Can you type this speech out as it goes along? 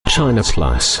China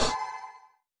Plus.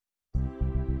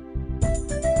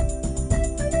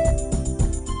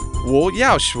 我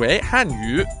要学汉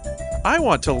语 I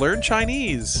want to learn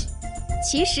Chinese.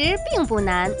 其实并不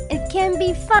难 It can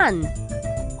be fun.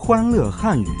 欢乐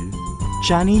汉语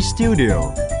Chinese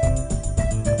Studio.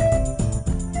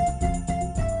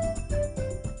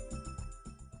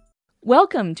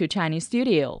 Welcome to Chinese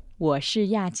Studio. 我是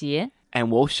亚杰。And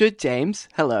Walshard James,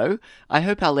 hello. I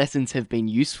hope our lessons have been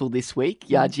useful this week,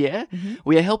 Yajie.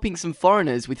 We are helping some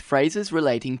foreigners with phrases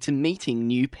relating to meeting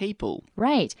new people.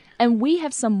 Right, and we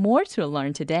have some more to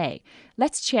learn today.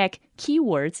 Let's check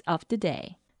keywords of the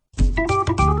day.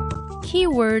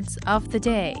 Keywords of the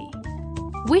day.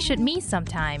 We should meet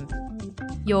sometime.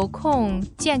 有空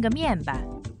见个面吧。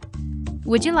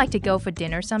Would you like to go for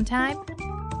dinner sometime?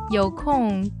 有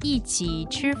空一起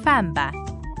吃饭吧。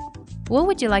What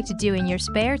would you like to do in your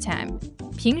spare time?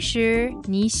 平时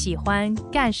你喜欢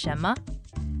干什么?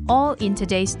 All in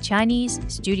today's Chinese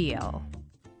studio.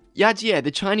 Yajie,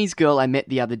 the Chinese girl I met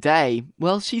the other day,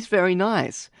 well, she's very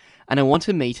nice, and I want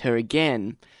to meet her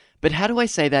again. But how do I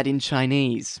say that in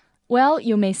Chinese? Well,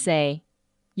 you may say,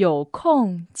 有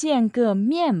空见个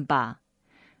面吧.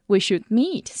 We should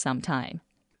meet sometime.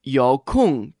 有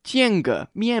空见个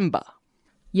面吧。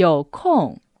有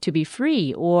空 to be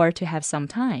free or to have some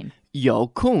time. 有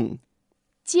空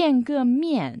见个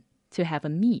面 to have a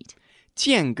meet.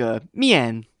 见个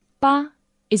面吧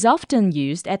is often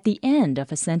used at the end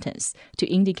of a sentence to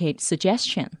indicate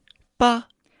suggestion. 吧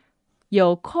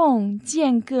有空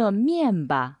见个面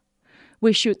吧.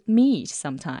 We should meet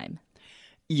sometime.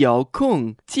 有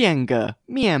空见个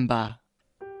面吧。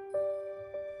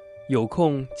有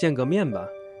空见个面吧。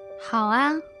好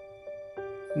啊。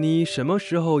你什么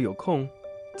时候有空？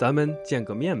咱们见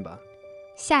个面吧。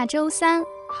下周三，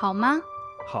好吗？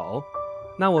好，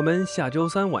那我们下周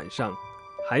三晚上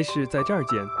还是在这儿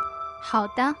见。好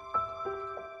的。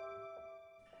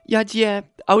Yajie,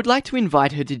 I would like to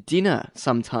invite her to dinner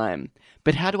sometime,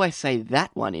 but how do I say that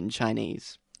one in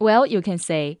Chinese? Well, you can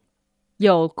say,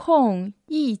 有空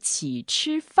一起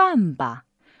吃饭吧.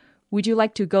 Would you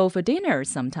like to go for dinner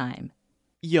sometime?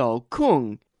 有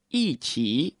空一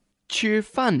起吃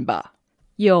饭吧。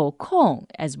有空,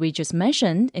 as we just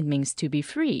mentioned, it means to be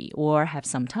free or have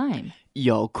some time.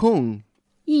 有空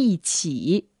一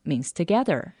起 means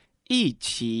together. 一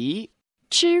起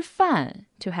吃饭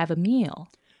to have a meal.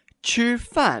 吃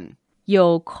饭。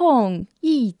有空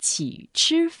一起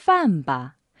吃饭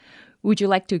吧. Would you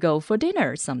like to go for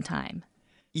dinner sometime?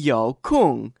 有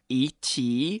空一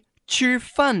起吃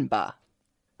饭吧。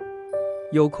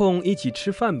有空一起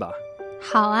吃饭吧。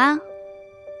好啊。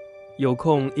有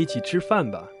空一起吃饭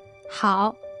吧。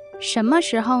好，什么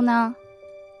时候呢？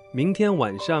明天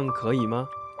晚上可以吗？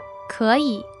可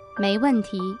以，没问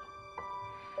题。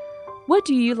What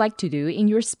do you like to do in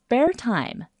your spare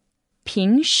time?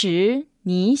 平时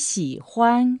你喜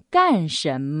欢干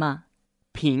什么？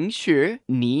平时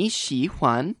你喜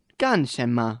欢干什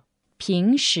么？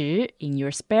平时 in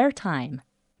your spare time.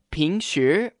 平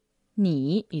时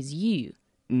你 is you.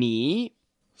 你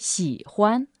喜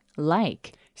欢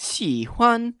like. 喜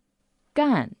欢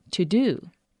干 to do.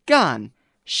 干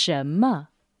什么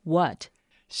what.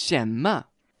 什么？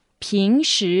平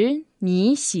时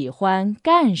你喜欢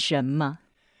干什么？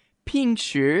平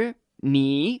时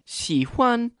你喜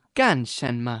欢干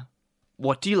什么？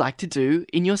 What do you like to do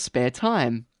in your spare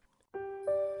time?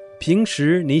 平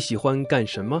时你喜欢干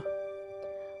什么？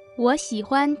我喜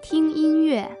欢听音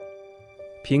乐。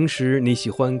平时你喜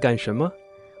欢干什么？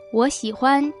我喜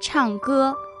欢唱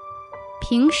歌。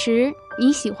平时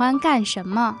你喜欢干什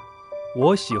么？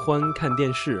我喜欢看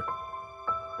电视。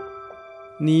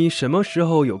你什么时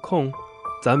候有空？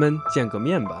咱们见个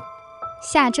面吧。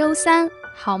下周三，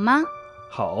好吗？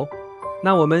好，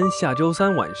那我们下周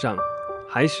三晚上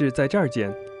还是在这儿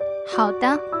见。好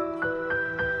的。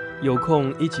有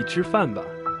空一起吃饭吧。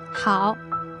好，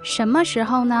什么时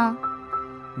候呢？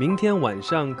明天晚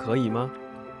上可以吗？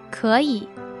可以，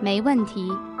没问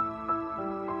题。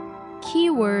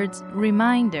Keywords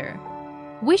reminder.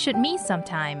 We should meet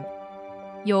sometime.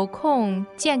 有空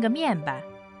见个面吧。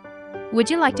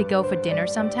Would you like to go for dinner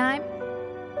sometime?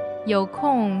 有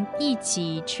空一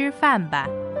起吃饭吧。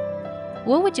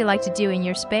What would you like to do in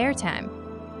your spare time?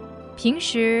 平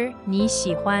时你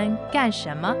喜欢干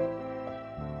什么？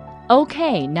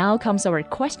 Okay, now comes our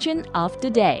question of the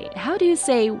day. How do you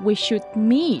say we should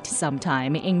meet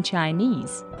sometime in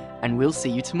Chinese? And we'll see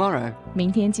you tomorrow.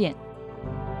 明天见。